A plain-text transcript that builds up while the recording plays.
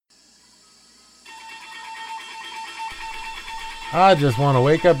I just want to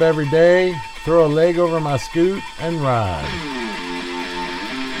wake up every day, throw a leg over my scoot, and ride.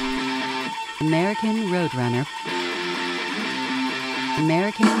 American Roadrunner.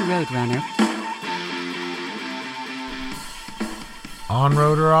 American Roadrunner.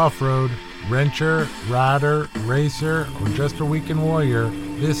 On-road or off-road, wrencher, rider, racer, or just a weekend warrior,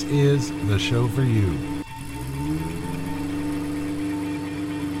 this is the show for you.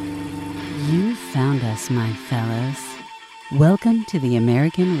 You found us, my fellows. Welcome to the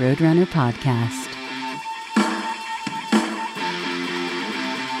American Roadrunner Podcast.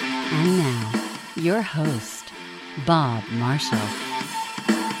 And now, your host, Bob Marshall.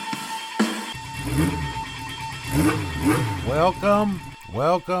 Welcome.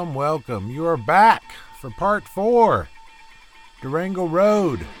 You are back for part 4, Durango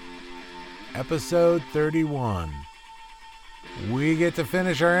Road, episode 31. We get to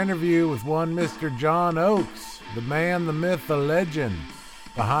finish our interview with one Mr. John Oakes, the man, the myth, the legend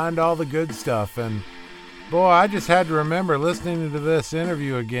behind all the good stuff. And boy, I just had to remember listening to this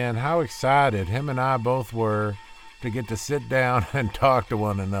interview again how excited him and I both were to get to sit down and talk to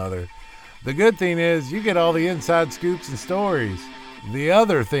one another. The good thing is you get all the inside scoops and stories. The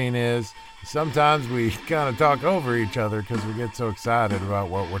other thing is sometimes we kind of talk over each other because we get so excited about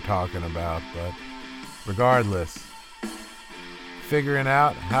what we're talking about. But regardless, figuring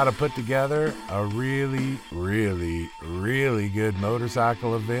out how to put together a really good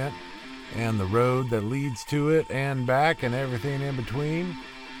motorcycle event and the road that leads to it and back and everything in between,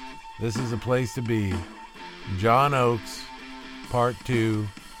 this is a place to be. John Oakes, part 2.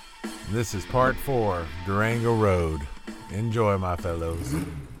 This is part 4, Durango Road. Enjoy, my fellows.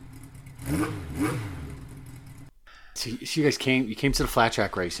 So you guys came to the flat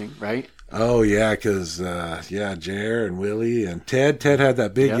track racing, right? Oh, yeah, because, Jer and Willie and Ted. Ted had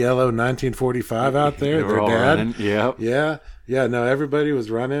that big yellow 1945 out there, their dad. Running. Yep. Yeah, no, everybody was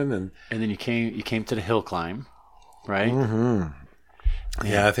running. And then you came to the hill climb, right? Mm-hmm.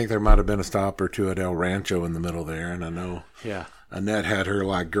 Yeah, I think there might have been a stop or two at El Rancho in the middle there, and I know Annette had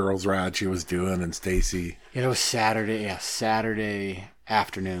her, girls' ride she was doing, and Stacy. Yeah, it was Saturday. Yeah, Saturday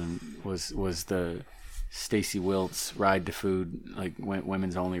afternoon was the Stacy Wiltz Ride to Food,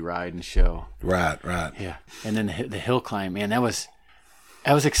 women's only ride and show. Right. Yeah, and then the hill climb, man, that was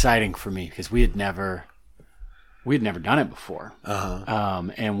exciting for me because we had never done it before.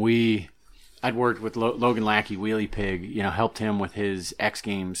 And I'd worked with Logan Lackey, Wheelie Pig, helped him with his X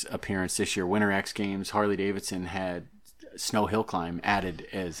Games appearance this year, Winter X Games. Harley Davidson had Snow Hill Climb added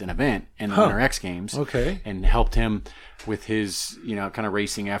as an event in the Winter X Games. Okay. And helped him with his, kind of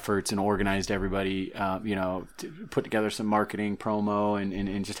racing efforts and organized everybody, to put together some marketing promo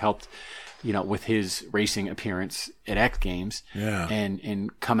and just helped, with his racing appearance at X Games. Yeah.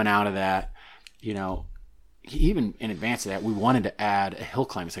 And coming out of that, even in advance of that, we wanted to add a hill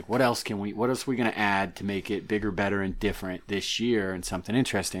climb. It's like, what else are we going to add to make it bigger, better, and different this year and something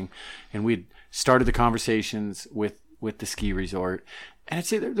interesting? And we'd started the conversations with the ski resort. And I'd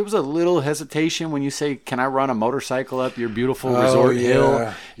say there was a little hesitation when you say, can I run a motorcycle up your beautiful resort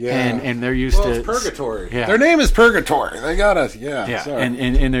hill? Yeah. And they're used to... it's Purgatory. Yeah. Their name is Purgatory. They got us. Yeah. Sorry.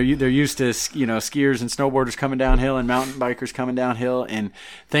 And they're used to, skiers and snowboarders coming downhill and mountain bikers coming downhill. And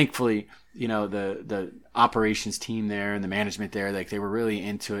thankfully, the operations team there and the management there, they were really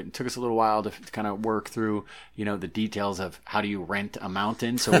into it. It took us a little while to kind of work through, the details of how do you rent a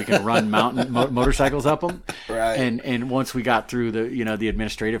mountain so we can run mountain motorcycles up them. Right. And once we got through the, the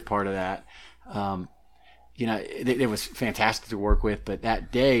administrative part of that, it was fantastic to work with. But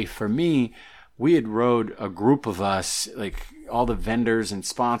that day for me, we had rode a group of us, all the vendors and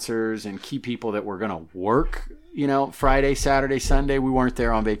sponsors and key people that were going to work, Friday, Saturday, Sunday. We weren't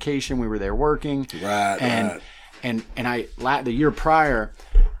there on vacation. We were there working. Right. And the year prior,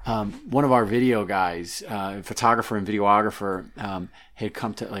 one of our video guys, photographer and videographer, had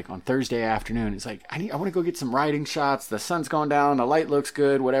come to on Thursday afternoon. It's like, I want to go get some riding shots. The sun's going down. The light looks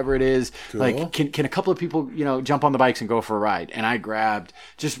good. Whatever it is. Cool. Can a couple of people, jump on the bikes and go for a ride? And I grabbed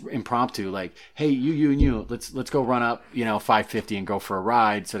just impromptu, hey, you and you, let's go run up, 550 and go for a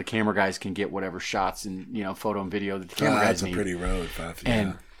ride so the camera guys can get whatever shots and, photo and video that the camera guys need. That's a pretty road,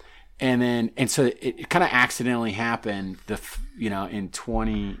 550. And so it kind of accidentally happened in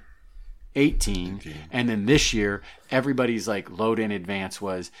 2018, and then this year everybody's load in advance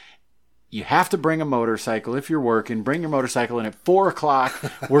was, you have to bring a motorcycle if you're working. Bring your motorcycle, and at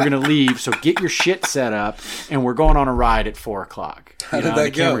 4:00 we're gonna leave. So get your shit set up, and we're going on a ride at 4:00. How did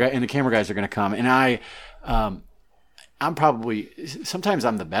that go? And the camera guys are gonna come, and sometimes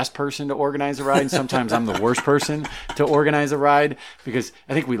I'm the best person to organize a ride, and sometimes I'm the worst person to organize a ride, because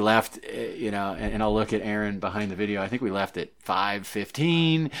I think we left, and I'll look at Aaron behind the video. I think we left at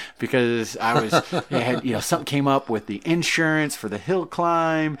 5:15 because something came up with the insurance for the hill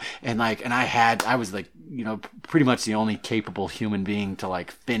climb, and I was pretty much the only capable human being to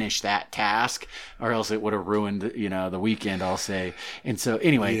finish that task, or else it would have ruined, the weekend, I'll say. And so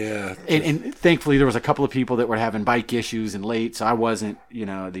anyway, and thankfully there was a couple of people that were having bike issues and late, so I wasn't,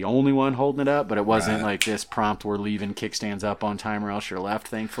 the only one holding it up, but it wasn't like this prompt, we're leaving kickstands up on time or else you're left,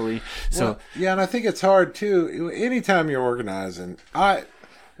 thankfully. So and I think it's hard too. Anytime you're organizing,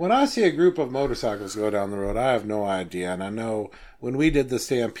 when I see a group of motorcycles go down the road, I have no idea. And I know when we did the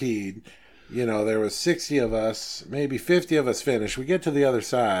Stampede, there was 60 of us, maybe 50 of us finished. We get to the other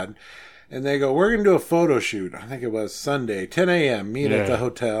side, and they go, we're going to do a photo shoot. I think it was Sunday, 10 a.m., meet at the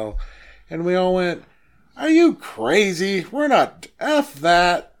hotel. And we all went, are you crazy? We're not, F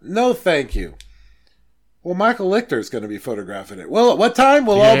that. No, thank you. Well, Michael Lichter's going to be photographing it. Well, at what time?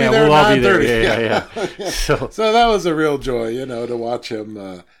 We'll all be there at 9:30. Yeah. So that was a real joy, to watch him,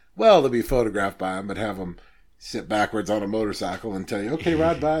 to be photographed by him, but have him sit backwards on a motorcycle and tell you, okay,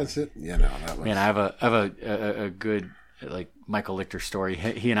 ride by and sit. That was... Man, I have a good Michael Lichter story.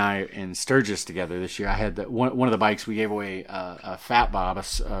 He and I in Sturgis together this year. I had one of the bikes we gave away, a Fat Bob,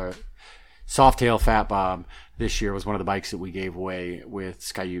 a Softail Fat Bob. This year was one of the bikes that we gave away with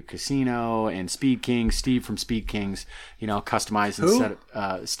Skyute Casino and Speed Kings. Steve from Speed Kings, customized and set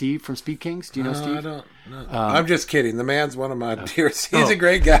up. Steve from Speed Kings. Do you know Steve? I don't know. I'm just kidding. The man's one of my dearest. He's a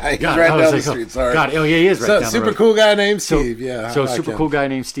great guy. He's right down the street. Sorry. God, he is right down the road. Super cool guy named Steve. Cool guy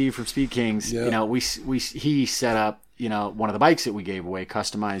named Steve from Speed Kings. Yeah. He set up, one of the bikes that we gave away,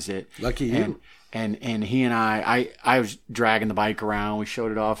 customized it. Lucky you. And he and I was dragging the bike around. We showed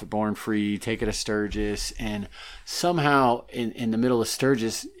it off at Born Free, take it to Sturgis, and somehow in the middle of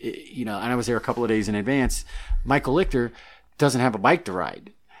Sturgis, and I was there a couple of days in advance, Michael Lichter doesn't have a bike to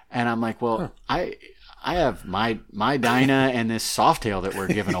ride. And I'm like, well, I have my Dyna and this Softail that we're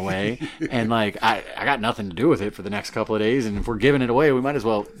giving away, and I got nothing to do with it for the next couple of days. And if we're giving it away, we might as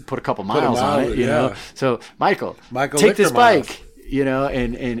well put a couple miles on it, you know. So Michael take this bike.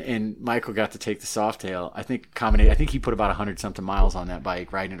 And Michael got to take the Softail. I think he put about 100 something miles on that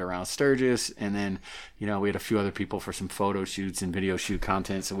bike, riding it around Sturgis. And then, we had a few other people for some photo shoots and video shoot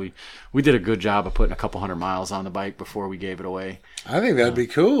content. So we did a good job of putting a couple 100 miles on the bike before we gave it away. I think that'd be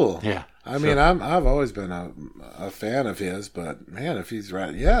cool. Yeah. I mean, I've always been a fan of his, but man, if he's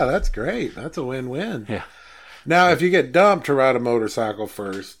right, that's great. That's a win-win. Yeah. Now, if you get dumped to ride a motorcycle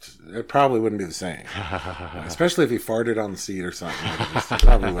first, it probably wouldn't be the same. Especially if he farted on the seat or something. It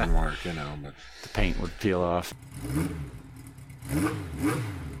probably wouldn't work, But the paint would peel off.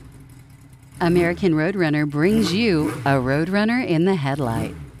 American Roadrunner brings you a Roadrunner in the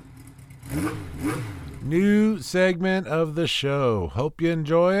Headlight. New segment of the show. Hope you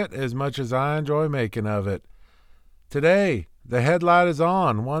enjoy it as much as I enjoy making of it. Today, the headlight is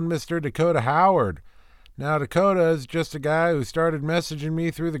on. One Mr. Dakota Howard. Now, Dakota is just a guy who started messaging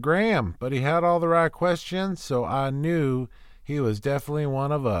me through the gram, but he had all the right questions, so I knew he was definitely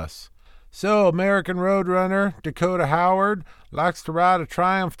one of us. So, American Roadrunner Dakota Howard likes to ride a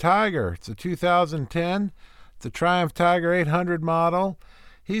Triumph Tiger. It's a 2010. It's a Triumph Tiger 800 model.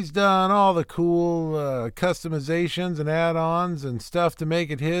 He's done all the cool customizations and add-ons and stuff to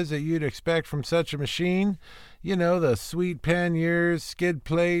make it his that you'd expect from such a machine. The sweet panniers, skid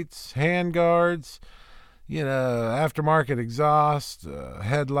plates, hand guards, aftermarket exhaust,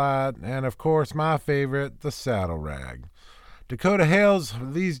 headlight, and of course my favorite, the saddle rag. Dakota hails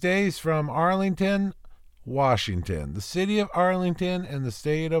these days from Arlington, Washington, the city of Arlington in the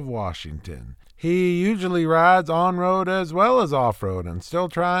state of Washington. He usually rides on-road as well as off-road and still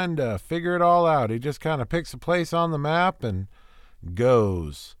trying to figure it all out. He just kind of picks a place on the map and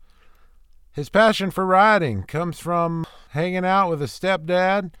goes. His passion for riding comes from hanging out with his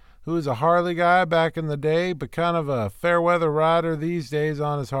stepdad, who was a Harley guy back in the day, but kind of a fair-weather rider these days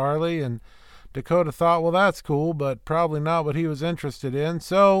on his Harley. And Dakota thought, well, that's cool, but probably not what he was interested in.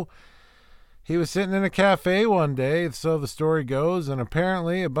 So he was sitting in a cafe one day, so the story goes, and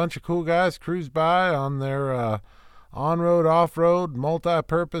apparently a bunch of cool guys cruised by on their on-road, off-road,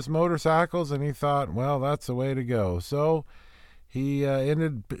 multi-purpose motorcycles, and he thought, well, that's the way to go. So he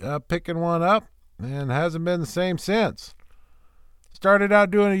ended up picking one up and hasn't been the same since. Started out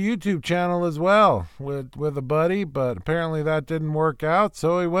doing a YouTube channel as well with a buddy, but apparently that didn't work out,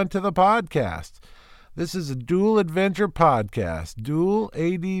 so he went to the podcast. This is a Dual Adventure podcast, Dual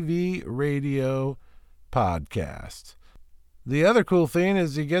ADV Radio podcast. The other cool thing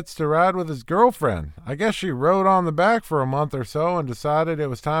is he gets to ride with his girlfriend. I guess she rode on the back for a month or so and decided it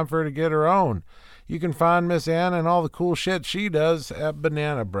was time for her to get her own. You can find Miss Anna and all the cool shit she does at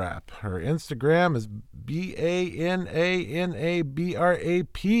Banana Brap. Her Instagram is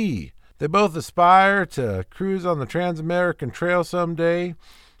BANANABRAP. They both aspire to cruise on the Trans-American Trail someday,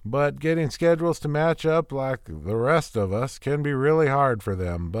 but getting schedules to match up like the rest of us can be really hard for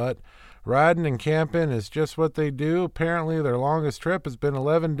them. But riding and camping is just what they do. Apparently their longest trip has been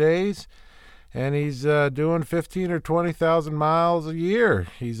 11 days, and he's doing 15 or 20,000 miles a year.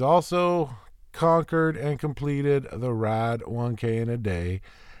 He's also conquered and completed the Ride 1K in a Day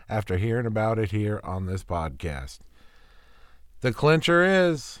after hearing about it here on this podcast. The clincher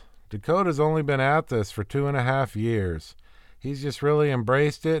is Dakota's only been at this for 2.5 years. He's just really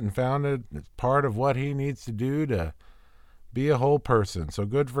embraced it and found it as part of what he needs to do to be a whole person. So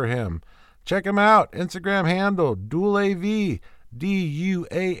good for him. Check him out. Instagram handle DualAV,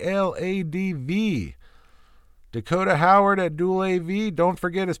 DualADV. Dakota Howard at Dual AV. Don't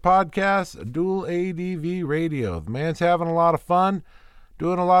forget his podcast, Dual ADV Radio. The man's having a lot of fun,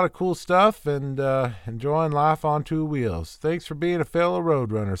 doing a lot of cool stuff, and enjoying life on two wheels. Thanks for being a fellow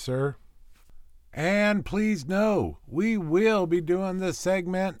roadrunner, sir. And please know, we will be doing this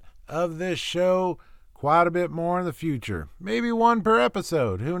segment of this show quite a bit more in the future. Maybe one per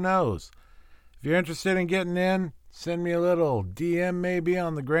episode. Who knows? If you're interested in getting in, send me a little DM maybe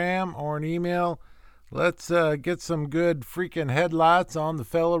on the gram or an email. Let's get some good freaking headlights on the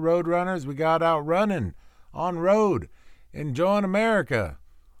fellow roadrunners we got out running on road, enjoying America.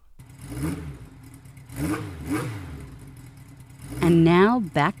 And now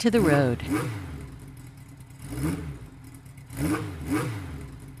back to the road.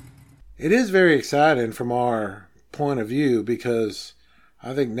 It is very exciting from our point of view because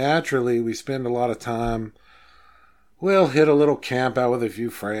I think naturally we spend a lot of time. We'll hit a little camp out with a few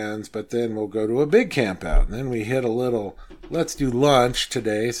friends, but then we'll go to a big camp out. And then we hit a little, let's do lunch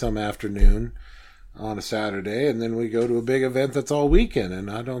today, some afternoon on a Saturday. And then we go to a big event that's all weekend. And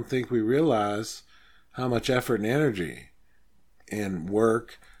I don't think we realize how much effort and energy and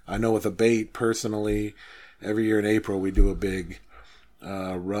work. I know with a bait personally, every year in April we do a big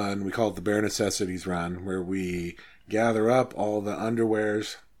run. We call it the Bare Necessities Run, where we gather up all the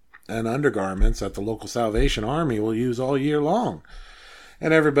underwears and undergarments that the local Salvation Army will use all year long.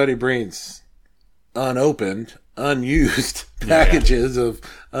 And everybody brings unopened, unused packages of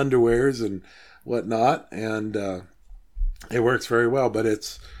underwears and whatnot. And it works very well, but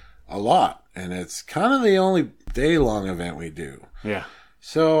it's a lot. And it's kind of the only day-long event we do. Yeah.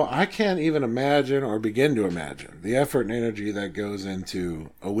 So I can't even imagine or begin to imagine the effort and energy that goes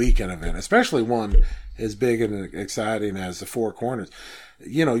into a weekend event, especially one as big and exciting as the Four Corners.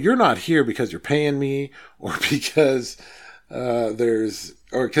 You know, you're not here because you're paying me or because or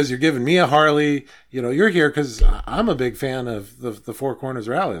because you're giving me a Harley. You know, you're here because I'm a big fan of the Four Corners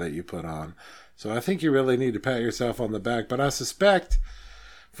rally that you put on. So I think you really need to pat yourself on the back. But I suspect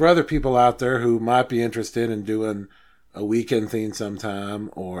for other people out there who might be interested in doing a weekend theme sometime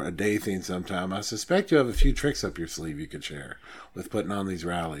or a day theme sometime, I suspect you have a few tricks up your sleeve you could share with putting on these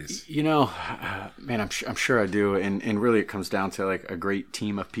rallies. You know, man, I'm sure I do. And really it comes down to like a great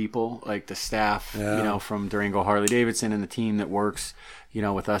team of people, like the staff, you know, from Durango Harley Davidson and the team that works, you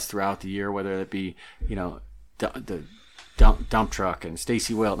know, with us throughout the year, whether it be, you know, the dump truck and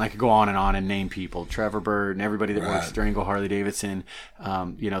Stacy Wilt, and I could go on and name people, Trevor Bird and everybody that works at Durango Harley Davidson,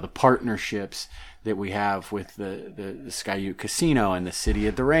 you know, the partnerships that we have with the Skyute Casino and the city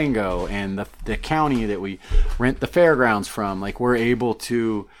of Durango and the county that we rent the fairgrounds from. Like, we're able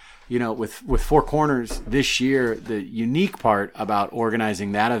to, you know, with Four Corners this year, the unique part about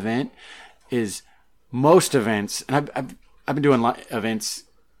organizing that event is most events, and I've been doing events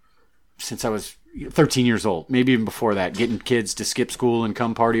since I was 13 years old, maybe even before that, getting kids to skip school and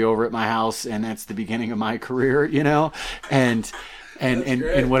come party over at my house, and that's the beginning of my career, you know, and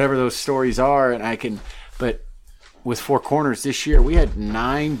whatever those stories are, but with Four Corners this year, we had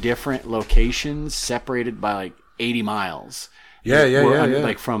 9 different locations separated by like 80 miles. Yeah.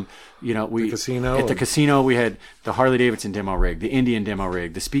 Like from, you know, the casino, we had the Harley Davidson demo rig, the Indian demo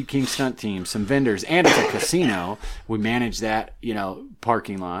rig, the Speed King stunt team, some vendors, and at the casino, we manage that, you know,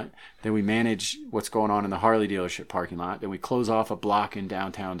 parking lot. Then we manage what's going on in the Harley dealership parking lot. Then we close off a block in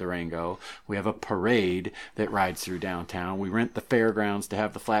downtown Durango. We have a parade that rides through downtown. We rent the fairgrounds to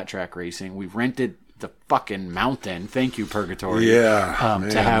have the flat track racing. We've rented the fucking mountain. Thank you, Purgatory. Yeah.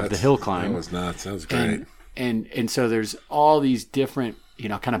 To have the hill climb. That was nuts. That was great. And so there's all these different, you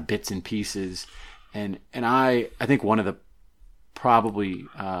know, kind of bits and pieces. And I think one of the probably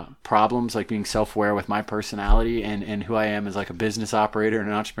problems, like being self-aware with my personality and who I am as like a business operator and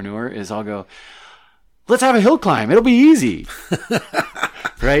an entrepreneur, is I'll go, let's have a hill climb. It'll be easy.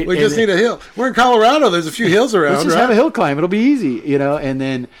 Right? We just need a hill. We're in Colorado. There's a few hills around. Let's just have a hill climb. It'll be easy, you know. And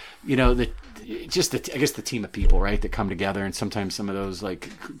then, you know, I guess the team of people, right, that come together, and sometimes some of those like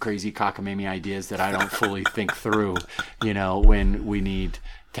crazy cockamamie ideas that I don't fully think through, you know, when we need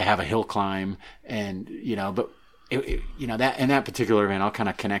to have a hill climb, and you know, but you know, that in that particular event, I'll kind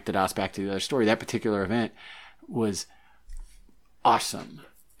of connect the dots back to the other story. That particular event was awesome,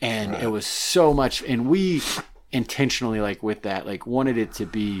 and it was so much, and we intentionally, like with that, like wanted it to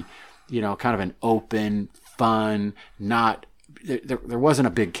be, you know, kind of an open, fun, not there wasn't a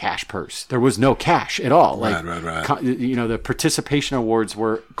big cash purse. There was no cash at all. Like, right. You know, the participation awards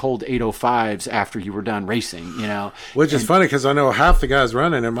were cold 805s after you were done racing, you know. Which is funny because I know half the guys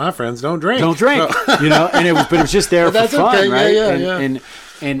running and my friends don't drink. So. You know, and it was just there for fun, okay. right? Yeah.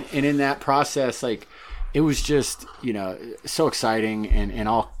 And in that process, like, it was just, you know, so exciting, and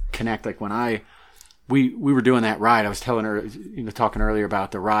I'll connect, like when we were doing that ride. I was telling her, you know, talking earlier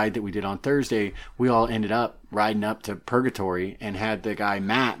about the ride that we did on Thursday. We all ended up riding up to Purgatory and had the guy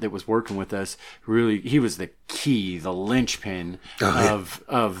Matt that was working with us. Really, he was the key, the linchpin of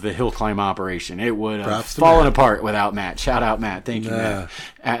the hill climb operation. It would have fallen apart without Matt. Shout out Matt, thank you, Matt.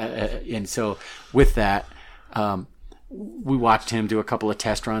 And so with that, we watched him do a couple of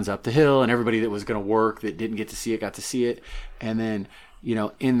test runs up the hill, and everybody that was going to work that didn't get to see it got to see it. And then, you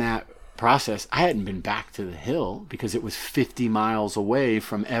know, in that process, I hadn't been back to the hill because it was 50 miles away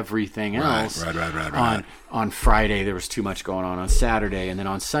from everything else. Right. On Friday, there was too much going on Saturday, and then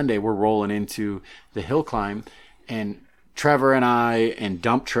on Sunday, we're rolling into the hill climb, and Trevor and I and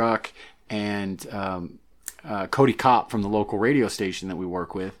Dump Truck and Cody Kopp from the local radio station that we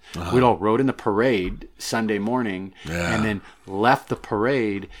work with, we all rode in the parade Sunday morning, and then left the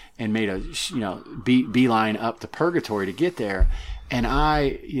parade and made a, you know, beeline up to Purgatory to get there. And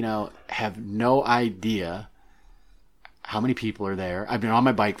I, you know, have no idea how many people are there. I've been on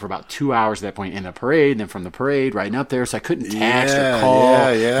my bike for about 2 hours at that point in the parade, and then from the parade riding up there. So I couldn't text or call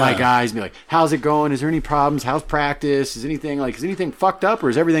my guys and be like, how's it going? Is there any problems? How's practice? Is anything fucked up, or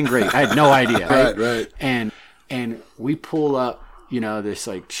is everything great? I had no idea. Right. And we pull up, you know, this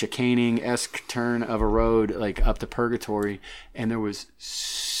like chicaning-esque turn of a road, like up to Purgatory, and there was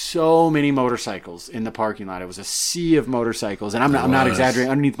so many motorcycles in the parking lot. It was a sea of motorcycles, and I'm not exaggerating.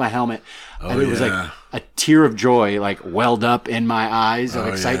 Underneath my helmet, it was like a tear of joy, like welled up in my eyes of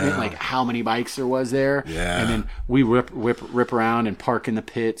excitement, like how many bikes there was there. Yeah. And then we rip around and park in the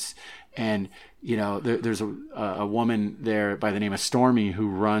pits, and you know, there's a woman there by the name of Stormy who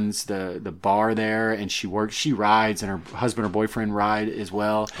runs the bar there, and she rides, and her husband or boyfriend ride as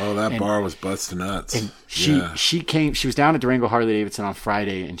well. Oh, that bar was busting nuts. And she was down at Durango Harley Davidson on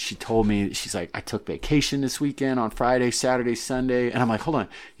Friday, and she told me, she's like, I took vacation this weekend on Friday, Saturday, Sunday. And I'm like, hold on,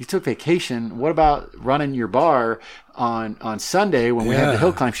 you took vacation? What about running your bar on Sunday when we had the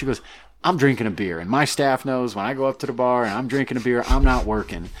hill climb? She goes, I'm drinking a beer, and my staff knows when I go up to the bar and I'm drinking a beer, I'm not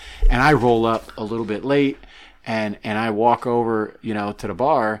working. And I roll up a little bit late, and I walk over, you know, to the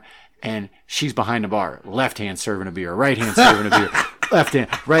bar, and she's behind the bar, left hand serving a beer, right hand serving a beer, left hand,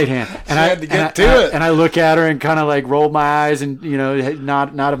 right hand. And I look at her and kind of like roll my eyes and, you know,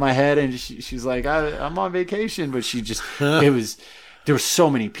 nod my head, and she's like, I'm on vacation, but she just there were so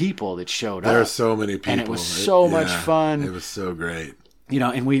many people that showed up. There were so many people, and it was so much fun. It was so great. You know,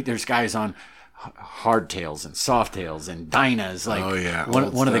 and there's guys on hardtails and softtails and Dynas, like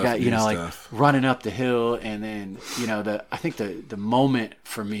one of the guys, you know, like running up the hill. And then, you know, I think the moment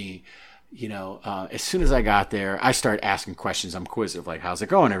for me, you know, as soon as I got there, I started asking questions. I'm inquisitive, like, how's it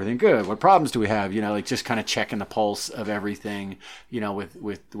going? Everything good? What problems do we have? You know, like just kind of checking the pulse of everything, you know,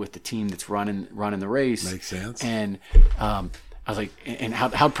 with the team that's running the race. Makes sense. And I was like, and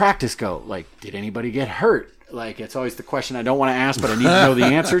how'd practice go? Like, did anybody get hurt? Like, it's always the question I don't want to ask, but I need to know the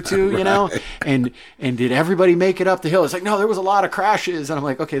answer to, you know? And did everybody make it up the hill? It's like, no, there was a lot of crashes. And I'm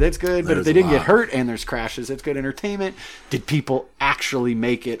like, okay, that's good. But if they didn't get hurt and there's crashes, that's good entertainment. Did people actually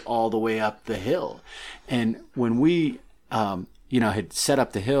make it all the way up the hill? And when we, you know, had set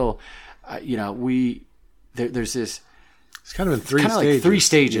up the hill, you know, there's this. It's kind of in three stages. Like 3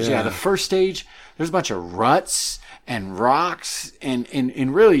 stages. Yeah. The first stage, there's a bunch of ruts and rocks and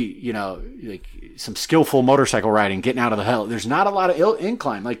really, you know, like some skillful motorcycle riding, getting out of the hill. There's not a lot of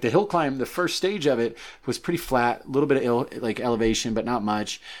incline. Like the hill climb, the first stage of it was pretty flat, a little bit of elevation, but not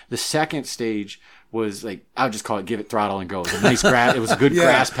much. The second stage was like, I would just call it give it throttle and go. It was a nice grass. It was a good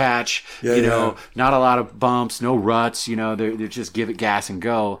grass patch, you know, not a lot of bumps, no ruts, you know, they're just give it gas and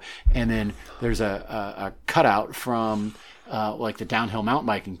go. And then there's a cutout from like the downhill mountain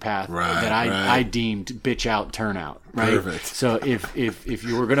biking path Right, that I deemed bitch out, turn out. Right. Perfect. So if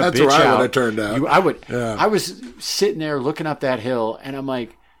you were going to That's bitch where I out, would have turned out. I would. Yeah. I was sitting there looking up that hill, and I'm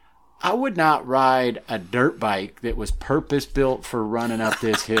like, I would not ride a dirt bike that was purpose built for running up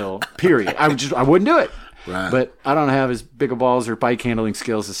this hill. Period. I wouldn't do it. Right. But I don't have as big a balls or bike handling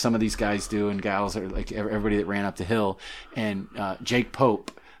skills as some of these guys do and gals, or like everybody that ran up the hill. And Jake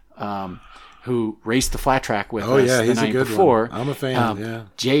Pope, who raced the flat track with us the he's night a good before. one. I'm a fan. Yeah.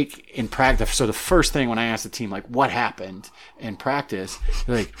 Jake in practice. So the first thing when I asked the team, like, what happened in practice,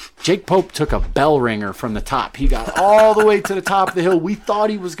 they're like, Jake Pope took a bell ringer from the top. He got all the way to the top of the hill. We thought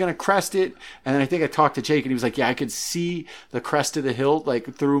he was going to crest it. And then I think I talked to Jake and he was like, yeah, I could see the crest of the hill,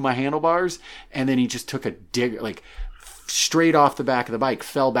 like through my handlebars. And then he just took a dig, like straight off the back of the bike,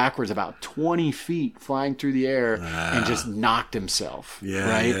 fell backwards about 20 feet flying through the air and just knocked himself. Yeah.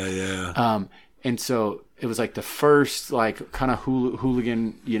 Right. Yeah. And so it was like the first like kind of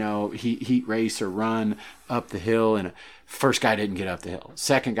hooligan, heat race or run up the hill. And first guy didn't get up the hill.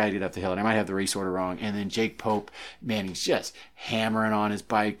 Second guy did up the hill. And I might have the race order wrong. And then Jake Pope, man, he's just hammering on his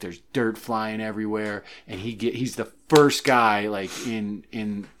bike. There's dirt flying everywhere. And he's the first guy like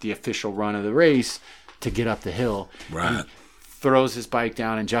in the official run of the race to get up the hill. Right. Throws his bike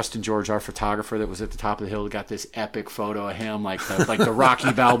down, and Justin George, our photographer that was at the top of the hill, got this epic photo of him, like the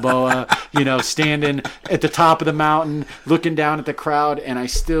Rocky Balboa, standing at the top of the mountain, looking down at the crowd. And I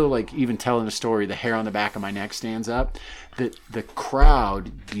still, like, even telling the story, the hair on the back of my neck stands up. The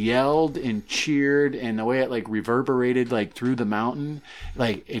crowd yelled and cheered, and the way it like reverberated like through the mountain,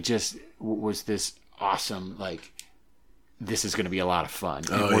 like it just was this awesome, like, this is going to be a lot of fun.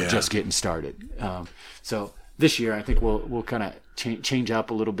 And we're just getting started. So this year, I think we'll kind of change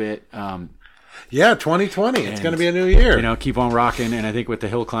up a little bit. 2020. It's going to be a new year. Keep on rocking. And I think with the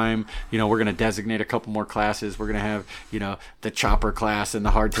hill climb, we're going to designate a couple more classes. We're going to have, the chopper class and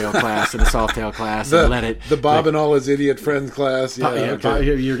the hardtail class and the softtail class. The Bob and all his idiot friends class. Yeah, okay.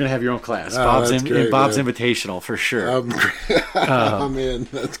 You're going to have your own class. Bob's Invitational for sure. I'm in.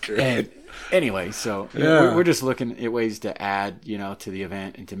 That's great. Anyway, so we're just looking at ways to add, to the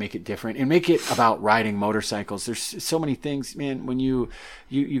event and to make it different and make it about riding motorcycles. There's so many things, man. When you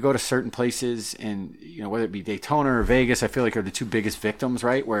go to certain places and, whether it be Daytona or Vegas, I feel like are the two biggest victims,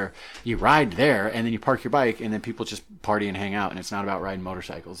 right? Where you ride there and then you park your bike and then people just party and hang out and it's not about riding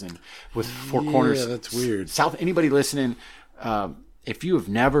motorcycles. And with Four Corners, yeah, that's weird. Anybody listening, if you have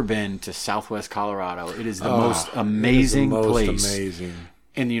never been to Southwest Colorado, it is the most amazing place.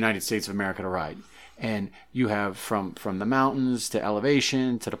 In the United States of America to ride. And you have from the mountains to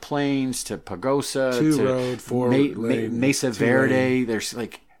elevation to the plains to Pagosa to Mesa Verde. There's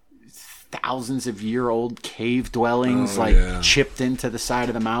like thousands of year old cave dwellings chipped into the side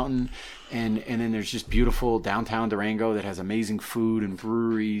of the mountain. And then there's just beautiful downtown Durango that has amazing food and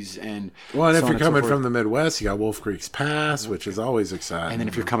breweries and if you're coming from the Midwest, you got Wolf Creek's Pass, which is always exciting. And then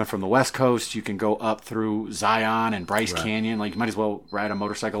if you're coming from the West Coast, you can go up through Zion and Bryce Canyon. Like you might as well ride a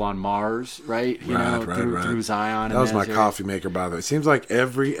motorcycle on Mars, right? Through Zion. That was my coffee maker, by the way. It seems like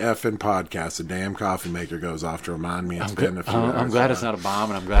every effing podcast, a damn coffee maker goes off to remind me it's been a few hours. I'm glad it's not a bomb,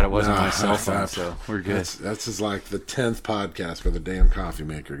 and I'm glad it wasn't my cell phone. So we're good. That's just like the 10th podcast where the damn coffee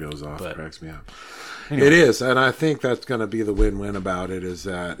maker goes off. Cracks me up. Anyway. It is, and I think that's going to be the win-win about it, is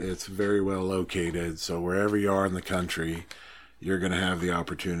that it's very well located, so wherever you are in the country, you're going to have the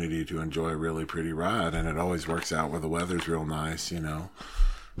opportunity to enjoy a really pretty ride, and it always works out where the weather's real nice,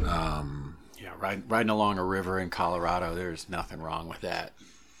 Riding along a river in Colorado, there's nothing wrong with that.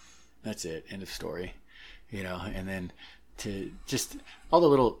 That's it, end of story. And then to just all the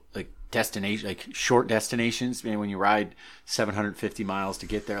little, like, destination, like short destinations. Man, when you ride 750 miles to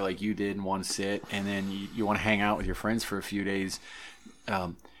get there, like you did in one sit, and then you want to hang out with your friends for a few days,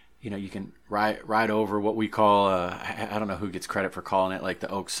 you can ride over what we call I don't know who gets credit for calling it like the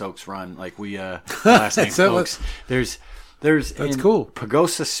Oaks Soaks run. Like we last name Oaks. There's that's cool.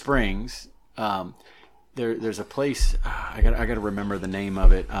 Pagosa Springs. There's a place I got to remember the name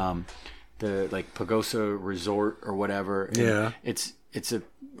of it. The like Pagosa Resort or whatever. And it's a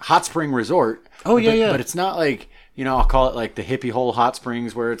hot spring resort. But it's not like, I'll call it like the hippie hole hot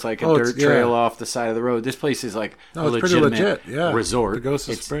springs where it's like a dirt trail off the side of the road. This place is like a legitimate resort.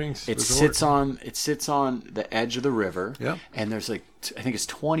 Pagosa Springs It resort. sits on the edge of the river. Yep. And there's like, I think it's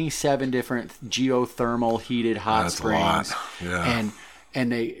 27 different geothermal heated hot springs. A lot. Yeah.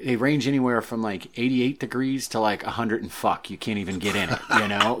 And they range anywhere from like 88 degrees to like 100 and fuck. You can't even get in it,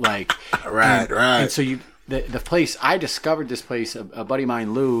 like. Right. And so the place, I discovered this place, a buddy of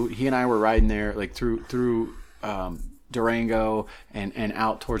mine, Lou, he and I were riding there like through Durango and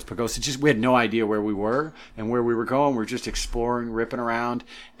out towards Pagosa. Just we had no idea where we were and where we were going. We're just exploring, ripping around,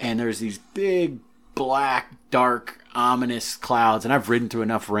 and there's these big, black, dark, ominous clouds. And I've ridden through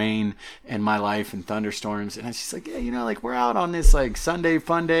enough rain in my life and thunderstorms, and it's just like, yeah, like we're out on this like Sunday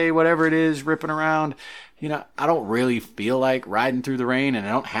fun day, whatever it is, ripping around. I don't really feel like riding through the rain, and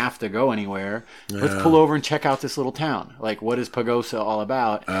I don't have to go anywhere. Yeah. Let's pull over and check out this little town. Like, what is Pagosa all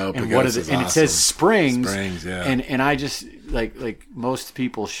about? Oh, and what is it? And awesome. It says Springs. Springs, yeah. And I just like most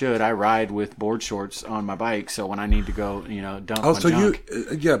people should. I ride with board shorts on my bike, so when I need to go, dump my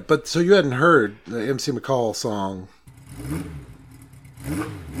junk. So you hadn't heard the MC McCall song.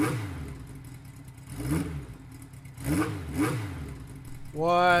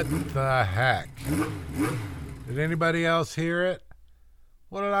 What the heck? Did anybody else hear it?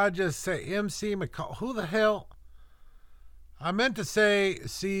 What did I just say? MC McCall. Who the hell? I meant to say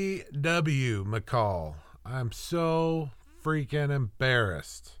C.W. McCall. I'm so freaking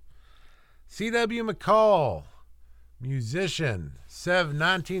embarrassed. C.W. McCall, musician,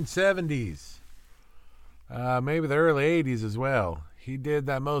 1970s. Maybe the early 80s as well. He did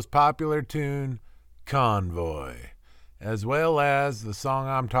that most popular tune, Convoy, as well as the song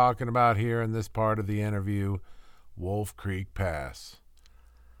I'm talking about here in this part of the interview, Wolf Creek Pass.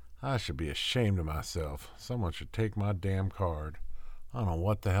 I should be ashamed of myself. Someone should take my damn card. I don't know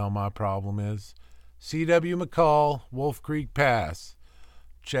what the hell my problem is. C.W. McCall, Wolf Creek Pass.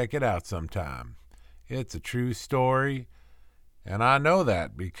 Check it out sometime. It's a true story, and I know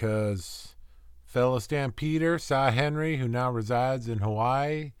that because fellow stampeder, Cy Henry, who now resides in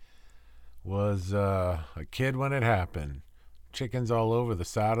Hawaii, was a kid when it happened. Chickens all over the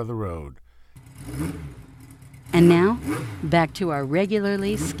side of the road. And now, back to our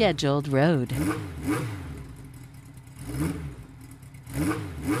regularly scheduled road.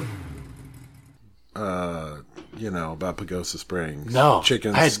 About Pagosa Springs. No.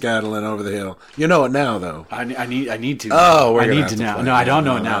 Chickens scattling over the hill. You know it now, though. I need to. Oh, I need to now. No, I don't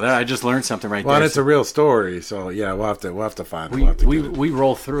know it now. I just learned something right there. Well, it's a real story, so yeah, we'll have to find it. We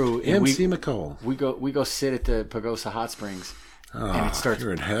roll through. And MC McCall. We go sit at the Pagosa Hot Springs. And it starts,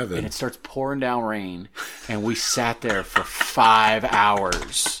 you're in heaven. And it starts pouring down rain, and we sat there for 5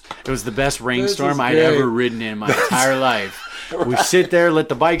 hours. It was the best rainstorm I'd ever ridden in my entire life. Right. We sit there, let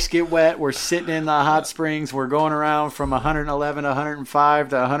the bikes get wet. We're sitting in the hot springs. We're going around from 111 to 105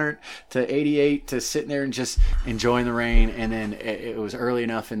 to 100 to 88 to sitting there and just enjoying the rain. And then it was early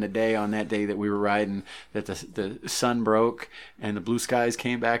enough in the day on that day that we were riding that the sun broke and the blue skies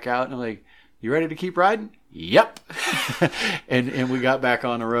came back out. And I'm like, you ready to keep riding? Yep. and we got back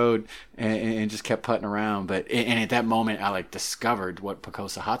on the road and just kept putting around. But at that moment, I discovered what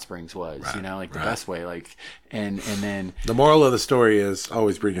Pagosa Hot Springs was, the best way. And then the moral of the story is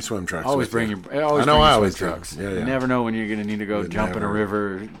always bring your swim trunks. Always bring your swim trunks. Yeah. You never know when you're going to need to go jump in a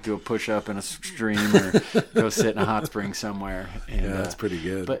river, do a push up in a stream, or go sit in a hot spring somewhere. And, that's pretty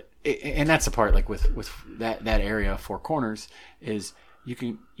good. But and that's the part with that area, Four Corners, is you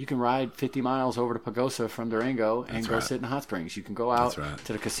can ride 50 miles over to Pagosa from Durango and go sit in hot springs. You can go out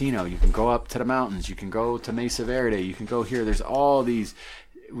to the casino. You can go up to the mountains. You can go to Mesa Verde. You can go here. There's all these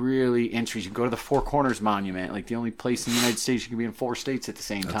really entries. You can go to the Four Corners Monument, like the only place in the United States you can be in 4 states at the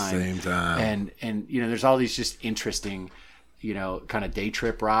same time. And there's all these just interesting, kind of day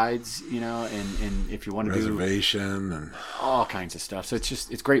trip rides, and if you want to reservation and all kinds of stuff. So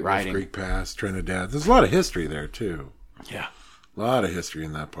it's great riding. Creek Pass, Trinidad. There's a lot of history there too. Yeah. A lot of history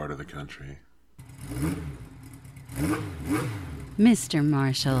in that part of the country. Mr.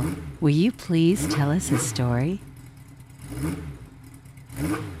 Marshall, will you please tell us a story?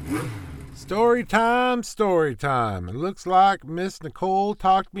 Story time. It looks like Miss Nicole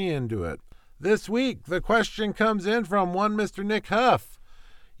talked me into it. This week, the question comes in from one Mr. Nick Huff.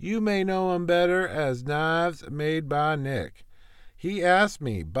 You may know him better as Knives Made by Nick. He asked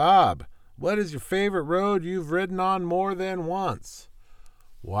me, Bob, what is your favorite road you've ridden on more than once?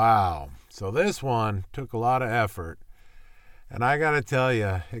 Wow. So this one took a lot of effort. And I got to tell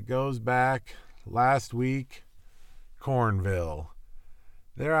you, it goes back last week, Cornville.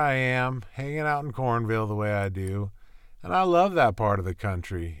 There I am, hanging out in Cornville the way I do. And I love that part of the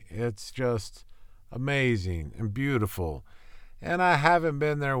country. It's just amazing and beautiful. And I haven't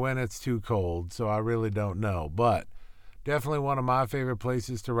been there when it's too cold, so I really don't know. But definitely one of my favorite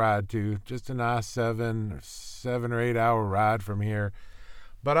places to ride to. Just a nice 7 or 8 hour ride from here.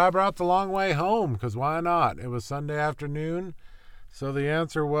 But I brought the long way home, because why not? It was Sunday afternoon. So the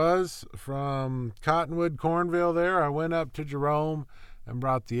answer was from Cottonwood, Cornville there. I went up to Jerome and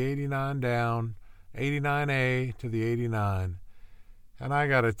brought the 89 down, 89A to the 89. And I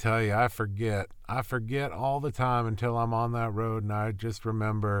got to tell you, I forget all the time until I'm on that road, and I just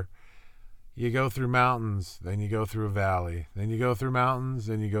remember you go through mountains, then you go through a valley, then you go through mountains,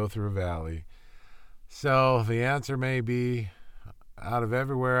 then you go through a valley. So the answer may be, out of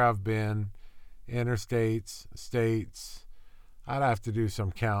everywhere I've been, interstates, states, I'd have to do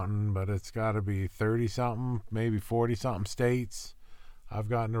some counting, but it's got to be 30-something, maybe 40-something states I've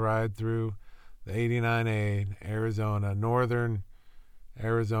gotten to ride through. The 89A, Arizona, northern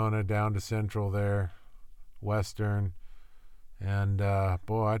Arizona down to central there, western. And,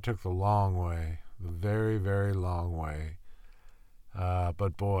 boy, I took the long way, the very, very long way.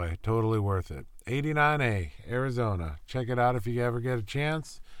 But, boy, totally worth it. 89A, Arizona. Check it out if you ever get a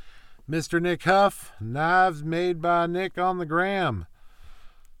chance. Mr. Nick Huff, Knives Made by Nick on the gram.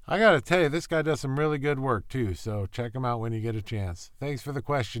 I got to tell you, this guy does some really good work, too, so check him out when you get a chance. Thanks for the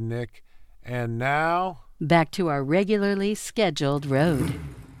question, Nick. And now, back to our regularly scheduled road.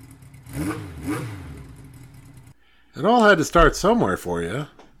 It all had to start somewhere for you.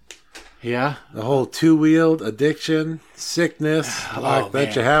 Yeah. The whole two-wheeled addiction, sickness,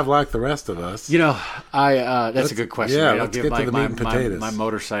 that you have like the rest of us. You know, that's a good question. Yeah, right? let's get to the meat and potatoes. My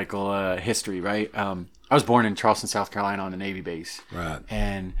motorcycle history, right? I was born in Charleston, South Carolina on the Navy base. Right.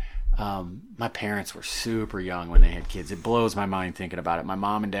 And my parents were super young when they had kids. It blows my mind thinking about it. My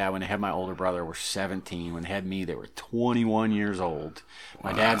mom and dad, when they had my older brother, were 17. When they had me, they were 21 years old.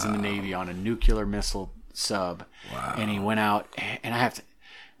 My dad's in the Navy on a nuclear missile sub. Wow. And he went out, and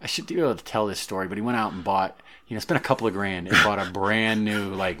I should be able to tell this story, but he went out and bought, spent a couple of grand and bought a brand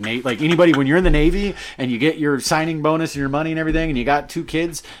new, like anybody, when you're in the Navy and you get your signing bonus and your money and everything and you got 2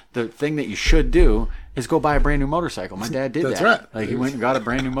 kids, the thing that you should do is go buy a brand new motorcycle. My dad did that. That's right. Like, he went and got a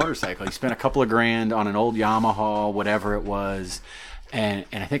brand new motorcycle. He spent a couple of grand on an old Yamaha, whatever it was. And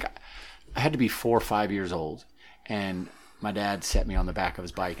I think I had to be 4 or 5 years old. And my dad set me on the back of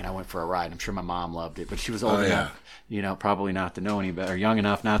his bike and I went for a ride. I'm sure my mom loved it, but she was old enough, probably not to know any better, young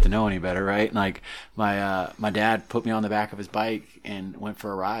enough not to know any better, right? And like my dad put me on the back of his bike and went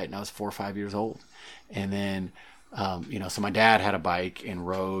for a ride, and I was 4 or 5 years old. And then, so my dad had a bike and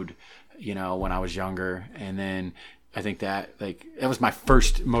rode, when I was younger. And then I think that was my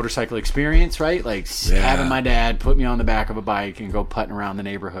first motorcycle experience, right? Like having my dad put me on the back of a bike and go putting around the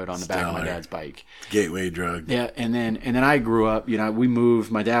neighborhood on the back of my dad's bike. Gateway drug. Yeah, and then I grew up. We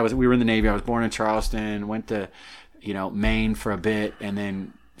moved. My dad we were in the Navy. I was born in Charleston. Went to, Maine for a bit, and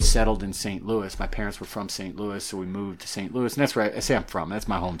then settled in St. Louis. My parents were from St. Louis, so we moved to St. Louis, and that's where I say I'm from. That's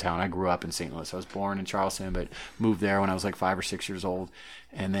my hometown. I grew up in St. Louis. I was born in Charleston, but moved there when I was like 5 or 6 years old,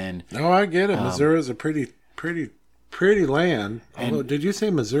 and then. Oh, I get it. Missouri's a pretty land. Although, did you say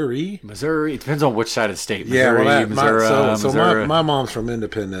Missouri? Missouri. It depends on which side of the state. Missouri, Missouri. My mom's from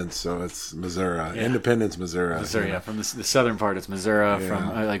Independence, so it's Missouri. Yeah. Independence, Missouri. Missouri, yeah. From the southern part, it's Missouri.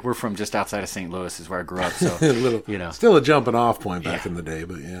 Yeah. We're from just outside of St. Louis is where I grew up. So still a jumping off point back in the day,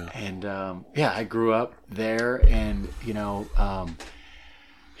 but yeah. And I grew up there, and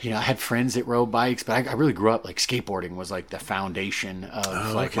I had friends that rode bikes, but I really grew up skateboarding was the foundation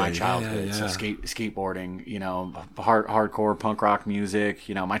of my childhood. Yeah. So skateboarding, hardcore punk rock music.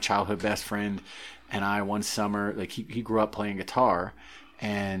 My childhood best friend and I one summer, he grew up playing guitar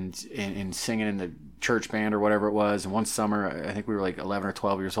and singing in the church band or whatever it was. And one summer, I think we were 11 or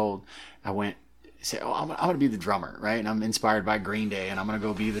 12 years old. I went. Say, I'm going to be the drummer, right? And I'm inspired by Green Day, and I'm going to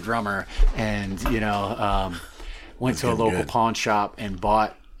go be the drummer. And went to a local pawn shop and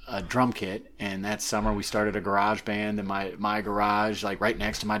bought a drum kit, and that summer we started a garage band in my garage, right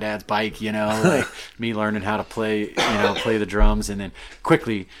next to my dad's bike, me learning how to play the drums. And then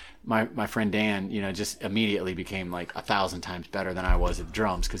quickly my friend Dan, just immediately became 1,000 times better than I was at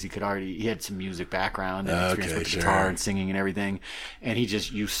drums, because he had some music background and experience with guitar and singing and everything, and he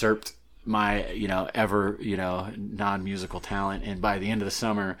just usurped my non-musical talent. And by the end of the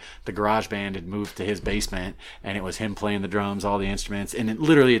summer, the garage band had moved to his basement, and it was him playing the drums, all the instruments. And then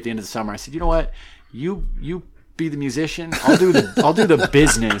literally at the end of the summer, I said, you know what, you be the musician, I'll do the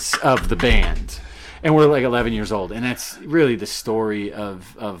business of the band. And we're 11 years old, and that's really the story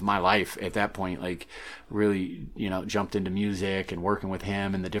of my life at that point. Really, jumped into music and working with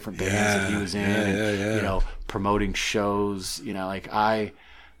him and the different bands that he was in, and promoting shows.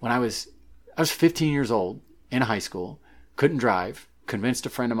 When I was 15 years old in high school, couldn't drive, convinced a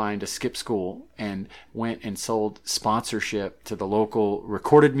friend of mine to skip school, and went and sold sponsorship to the local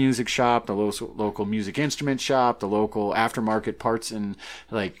recorded music shop, the local music instrument shop, the local aftermarket parts and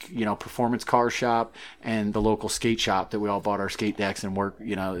performance car shop, and the local skate shop that we all bought our skate decks and worked,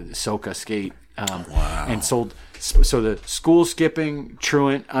 Soka skate. And sold So the school skipping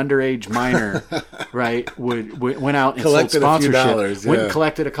truant underage minor, right, went out and Collected sold a few sponsorship. dollars, Went yeah. and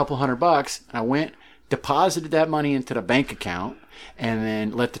collected a couple $100, and I went, deposited that money into the bank account, and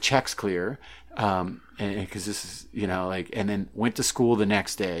then let the checks clear. Because this is, and then went to school the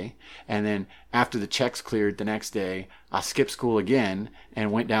next day. And then after the checks cleared the next day, I skipped school again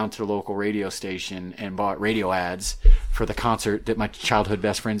and went down to the local radio station and bought radio ads for the concert that my childhood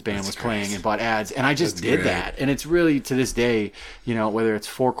best friend's band was playing, and bought ads. And I just did that. And it's really, to this day, whether it's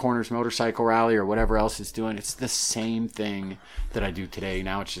Four Corners Motorcycle Rally or whatever else it's doing, it's the same thing that I do today.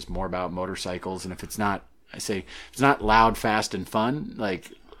 Now it's just more about motorcycles. And if it's not, if it's not loud, fast, and fun,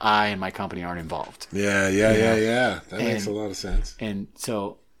 like, I and my company aren't involved. Yeah. That makes a lot of sense. And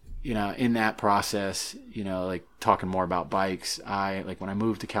so, in that process, like talking more about bikes, when I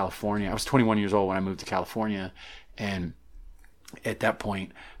moved to California, I was 21 years old when I moved to California. And at that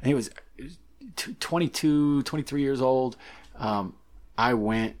point, I think it was 22, 23 years old. I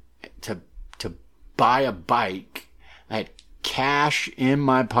went to buy a bike. I had cash in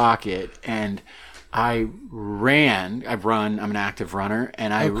my pocket, and I'm an active runner,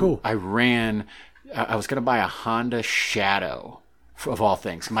 and I was going to buy a Honda Shadow, of all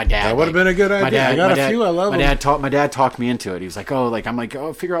things. My dad. That would have been a good idea. I got a few. I love them. My dad talked me into it. He was like,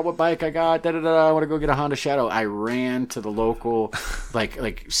 figure out what bike I got. I want to go get a Honda Shadow. I ran to the local,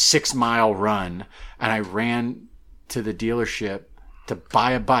 like 6 mile run, and I ran to the dealership to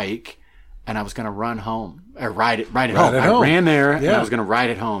buy a bike. And I was going to run home or ride it home. I ran there and I was going to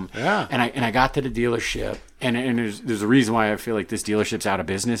ride it home. Yeah. And I got to the dealership, and there's a reason why I feel like this dealership's out of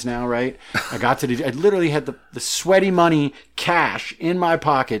business now, right? I literally had the sweaty money, cash in my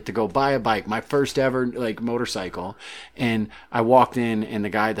pocket to go buy a bike, my first ever motorcycle. And I walked in, and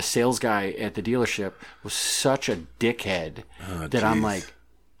the sales guy at the dealership was such a dickhead that I'm like,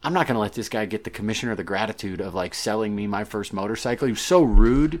 I'm not going to let this guy get the commission or the gratitude of selling me my first motorcycle. He was so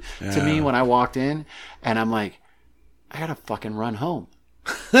rude to me when I walked in, and I'm like, I got to fucking run home.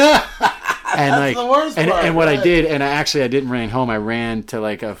 That's the worst part, and what I did, and I didn't run home. I ran to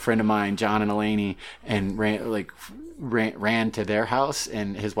a friend of mine, John and Elaney, and ran to their house,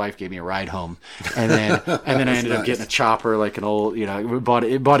 and his wife gave me a ride home. And then I ended up getting a chopper, like an old, we bought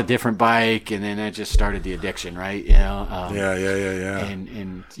a different bike, and then that just started the addiction, right? Yeah.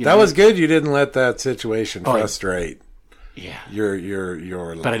 And that was good. You didn't let that situation frustrate. Yeah.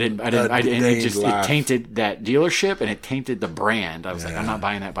 Your. But I didn't. It tainted that dealership, and it tainted the brand. I was like, I'm not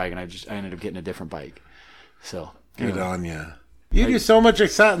buying that bike, and I ended up getting a different bike. So good on you. You do so much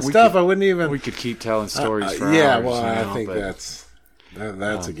exciting stuff. I wouldn't even. We could keep telling stories for yeah, hours. well, I think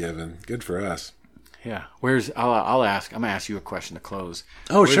that's a given. Good for us. Yeah. I'll ask. I'm gonna ask you a question to close.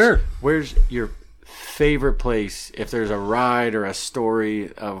 Oh, sure. Where's your favorite place? If there's a ride or a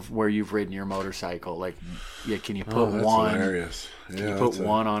story of where you've ridden your motorcycle, can you put one? Hilarious. Yeah, can you put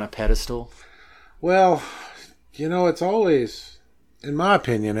one on a pedestal? Well, it's always, in my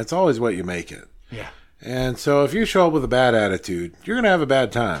opinion, it's always what you make it. Yeah. And so if you show up with a bad attitude, you're going to have a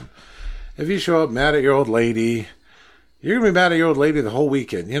bad time. If you show up mad at your old lady, you're going to be mad at your old lady the whole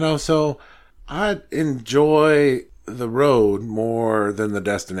weekend, So I enjoy the road more than the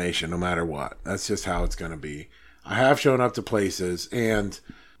destination, no matter what. That's just how it's going to be. I have shown up to places, and,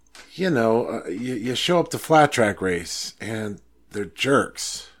 you show up to flat track race, and they're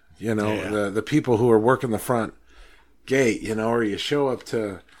jerks. The people who are working the front gate, or you show up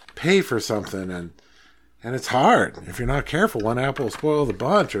to pay for something, and it's hard. If you're not careful, one apple will spoil the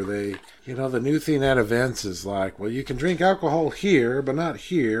bunch. Or the new thing at events is like, well, you can drink alcohol here, but not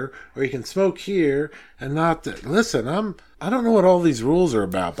here. Or you can smoke here and not listen, I don't know what all these rules are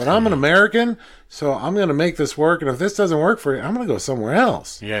about, but I'm an American, so I'm going to make this work. And if this doesn't work for you, I'm going to go somewhere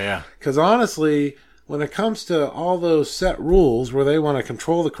else. Yeah. Because honestly, when it comes to all those set rules where they want to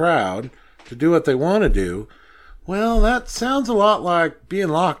control the crowd to do what they want to do, well, that sounds a lot like being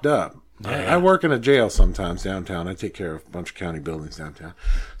locked up. I work in a jail sometimes downtown. I take care of a bunch of county buildings downtown.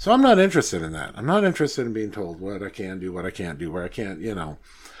 So I'm not interested in that. I'm not interested in being told what I can do, what I can't do, where I can't,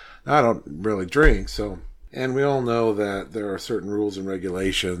 I don't really drink. And we all know that there are certain rules and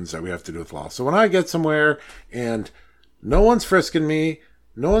regulations that we have to do with law. So when I get somewhere and no one's frisking me,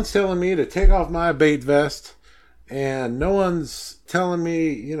 no one's telling me to take off my bait vest, and no one's telling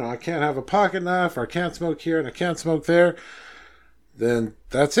me, I can't have a pocket knife, or I can't smoke here and I can't smoke there, then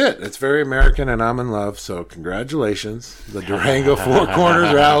that's it. It's very American, and I'm in love. So congratulations. The Durango Four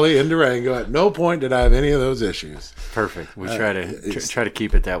Corners Rally in Durango. At no point did I have any of those issues. Perfect. We try to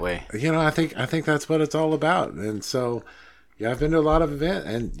keep it that way. I think that's what it's all about. And so, I've been to a lot of events,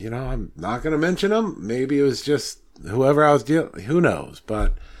 and I'm not going to mention them. Maybe it was just whoever I was dealing. Who knows?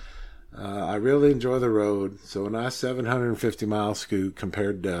 But I really enjoy the road. So a nice 750-mile scoot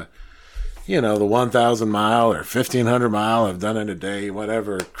compared to, the 1,000-mile or 1,500-mile I've done in a day,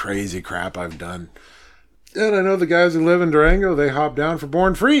 whatever crazy crap I've done. And I know the guys who live in Durango, they hop down for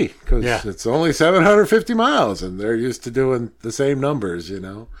Born Free because it's only 750 miles and they're used to doing the same numbers,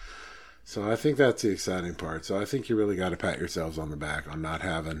 So I think that's the exciting part. So I think you really got to pat yourselves on the back on not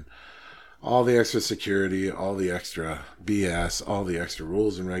having all the extra security, all the extra BS, all the extra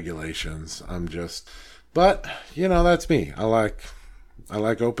rules and regulations. But that's me. I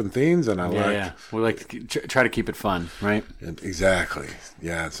like open themes, and we like to try to keep it fun, right? Exactly.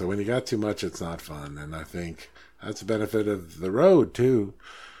 Yeah. So when you got too much, it's not fun, and I think that's the benefit of the road too.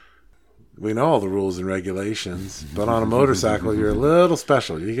 We know all the rules and regulations, but on a motorcycle, you're a little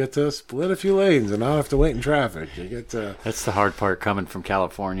special. You get to split a few lanes and not have to wait in traffic. That's the hard part, coming from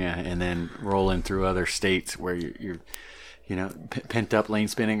California and then rolling through other states where you're pent up lane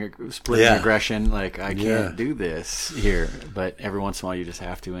spinning or splitting aggression. Like, I can't do this here, but every once in a while you just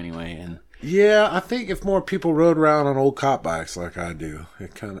have to anyway. And I think if more people rode around on old cop bikes like I do,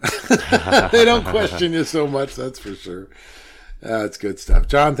 it kind of they don't question you so much. That's for sure. It's good stuff.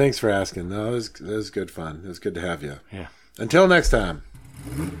 John, thanks for asking. No, it was good fun. It was good to have you. Yeah. Until next time.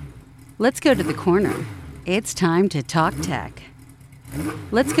 Let's go to the corner. It's time to talk tech.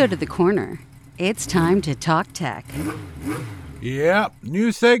 Let's go to the corner. It's time to talk tech. Yep,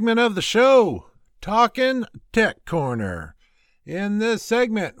 new segment of the show, Talking Tech Corner. In this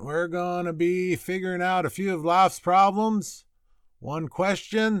segment, we're going to be figuring out a few of life's problems, one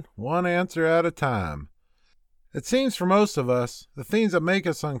question, one answer at a time. It seems for most of us, the things that make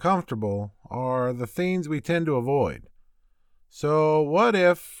us uncomfortable are the things we tend to avoid. So what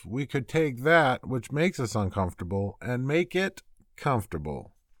if we could take that which makes us uncomfortable and make it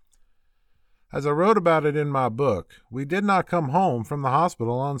comfortable? As I wrote about it in my book, we did not come home from the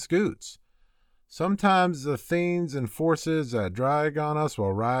hospital on scoots. Sometimes the things and forces that drag on us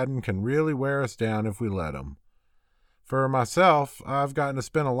while riding can really wear us down if we let them. For myself, I've gotten to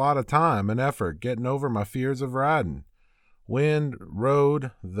spend a lot of time and effort getting over my fears of riding. Wind,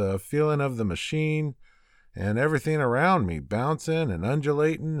 road, the feeling of the machine, and everything around me bouncing and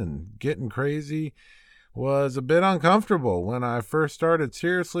undulating and getting crazy was a bit uncomfortable when I first started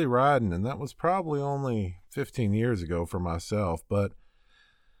seriously riding, and that was probably only 15 years ago for myself. But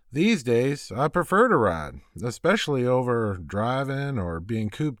these days, I prefer to ride, especially over driving or being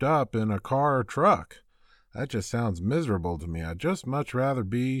cooped up in a car or truck. That just sounds miserable to me. I'd just much rather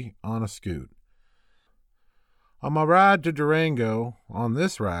be on a scoot. On my ride to Durango, on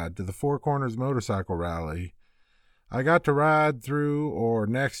this ride to the Four Corners Motorcycle Rally, I got to ride through or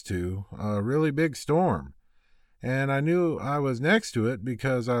next to a really big storm. And I knew I was next to it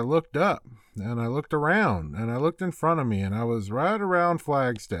because I looked up and I looked around and I looked in front of me, and I was right around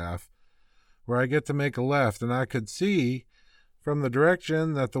Flagstaff where I get to make a left, and I could see from the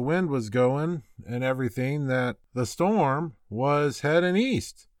direction that the wind was going and everything that the storm was heading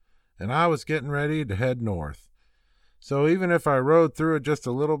east, and I was getting ready to head north. So even if I rode through it just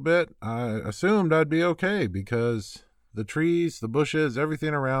a little bit, I assumed I'd be okay because the trees, the bushes,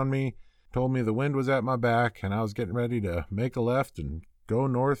 everything around me told me the wind was at my back and I was getting ready to make a left and go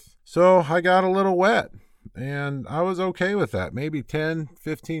north. So I got a little wet, and I was okay with that. Maybe 10,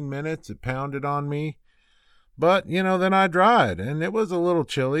 15 minutes, it pounded on me. But, then I dried, and it was a little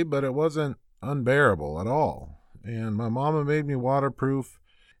chilly, but it wasn't unbearable at all. And my mama made me waterproof,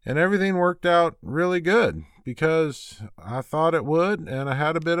 and everything worked out really good because I thought it would, and I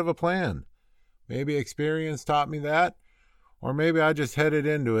had a bit of a plan. Maybe experience taught me that, or maybe I just headed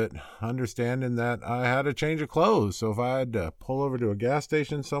into it understanding that I had a change of clothes. So if I had to pull over to a gas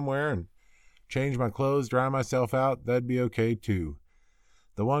station somewhere and change my clothes, dry myself out, that'd be okay too.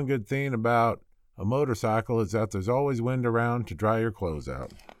 The one good thing about a motorcycle is that there's always wind around to dry your clothes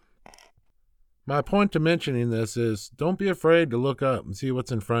out. My point to mentioning this is don't be afraid to look up and see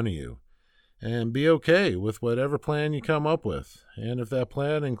what's in front of you, and be okay with whatever plan you come up with. And if that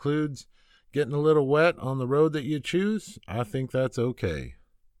plan includes getting a little wet on the road that you choose, I think that's okay.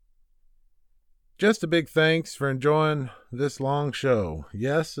 Just a big thanks for enjoying this long show.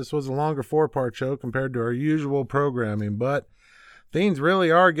 Yes, this was a longer 4-part show compared to our usual programming, but things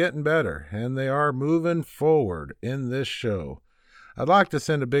really are getting better, and they are moving forward in this show. I'd like to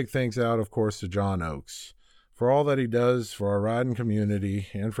send a big thanks out, of course, to John Oakes for all that he does for our riding community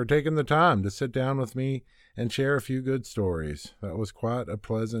and for taking the time to sit down with me and share a few good stories. That was quite a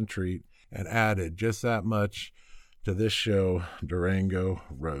pleasant treat and added just that much to this show, Durango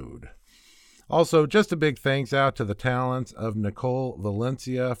Road. Also, just a big thanks out to the talents of Nicole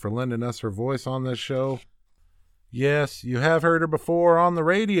Valencia for lending us her voice on this show. Yes, you have heard her before on the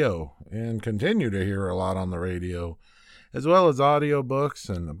radio and continue to hear her a lot on the radio, as well as audiobooks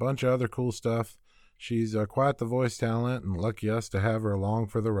and a bunch of other cool stuff. She's quite the voice talent, and lucky us to have her along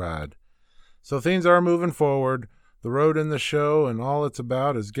for the ride. So things are moving forward. The road in the show and all it's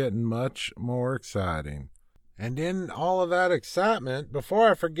about is getting much more exciting. And in all of that excitement,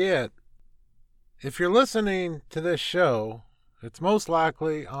 before I forget, if you're listening to this show, it's most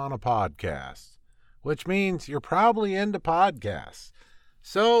likely on a podcast, which means you're probably into podcasts.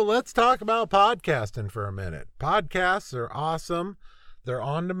 So let's talk about podcasting for a minute. Podcasts are awesome. They're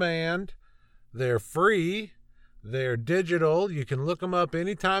on demand. They're free. They're digital. You can look them up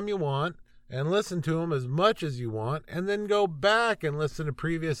anytime you want and listen to them as much as you want, and then go back and listen to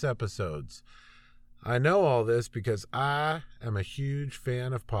previous episodes. I know all this because I am a huge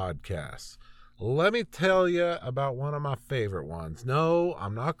fan of podcasts. Let me tell you about one of my favorite ones. No,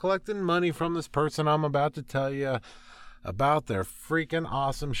 I'm not collecting money from this person. I'm about to tell you about their freaking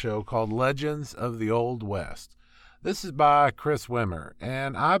awesome show called Legends of the Old West. This is by Chris Wimmer,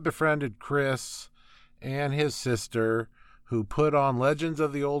 and I befriended Chris and his sister, who put on Legends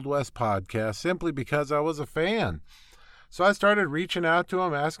of the Old West podcast, simply because I was a fan. So I started reaching out to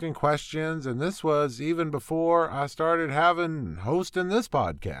him, asking questions, and this was even before I started hosting this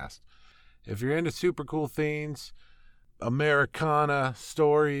podcast. If you're into super cool things, Americana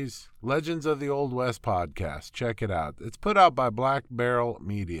stories, Legends of the Old West podcast, check it out. It's put out by Black Barrel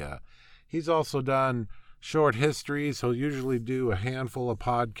Media. He's also done short histories. He'll usually do a handful of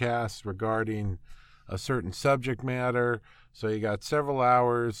podcasts regarding a certain subject matter. So you got several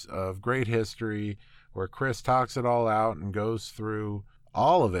hours of great history where Chris talks it all out and goes through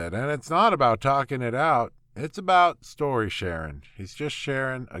all of it. And it's not about talking it out. It's about story sharing. He's just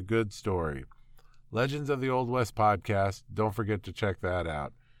sharing a good story. Legends of the Old West podcast. Don't forget to check that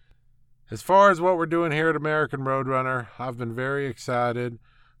out. As far as what we're doing here at American Roadrunner, I've been very excited.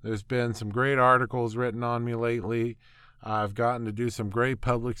 There's been some great articles written on me lately. I've gotten to do some great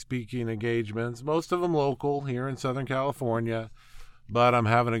public speaking engagements, most of them local here in Southern California, but I'm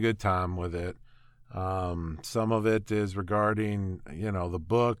having a good time with it. Some of it is regarding, the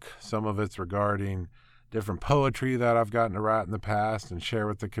book. Some of it's regarding different poetry that I've gotten to write in the past and share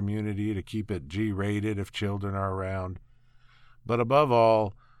with the community to keep it G-rated if children are around. But above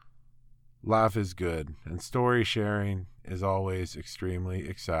all, life is good, and story sharing is always extremely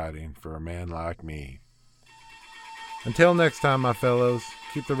exciting for a man like me. Until next time, my fellows,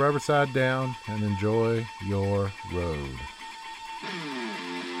 keep the rubber side down and enjoy your road.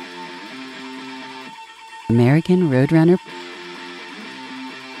 American Roadrunner.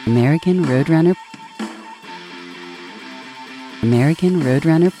 American Roadrunner. American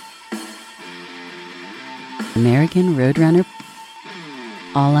Roadrunner. American Roadrunner.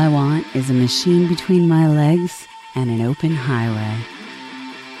 All I want is a machine between my legs and an open highway.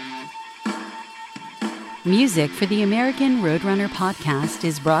 Music for the American Roadrunner podcast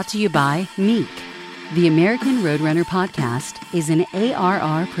is brought to you by Meek. The American Roadrunner podcast is an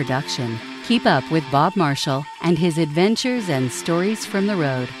ARR production. Keep up with Bob Marshall and his adventures and stories from the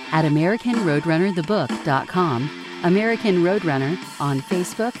road at AmericanRoadrunnerthebook.com, American Roadrunner on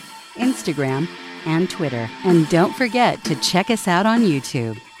Facebook, Instagram, and Twitter. And don't forget to check us out on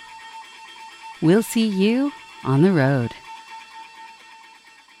YouTube. We'll see you on the road.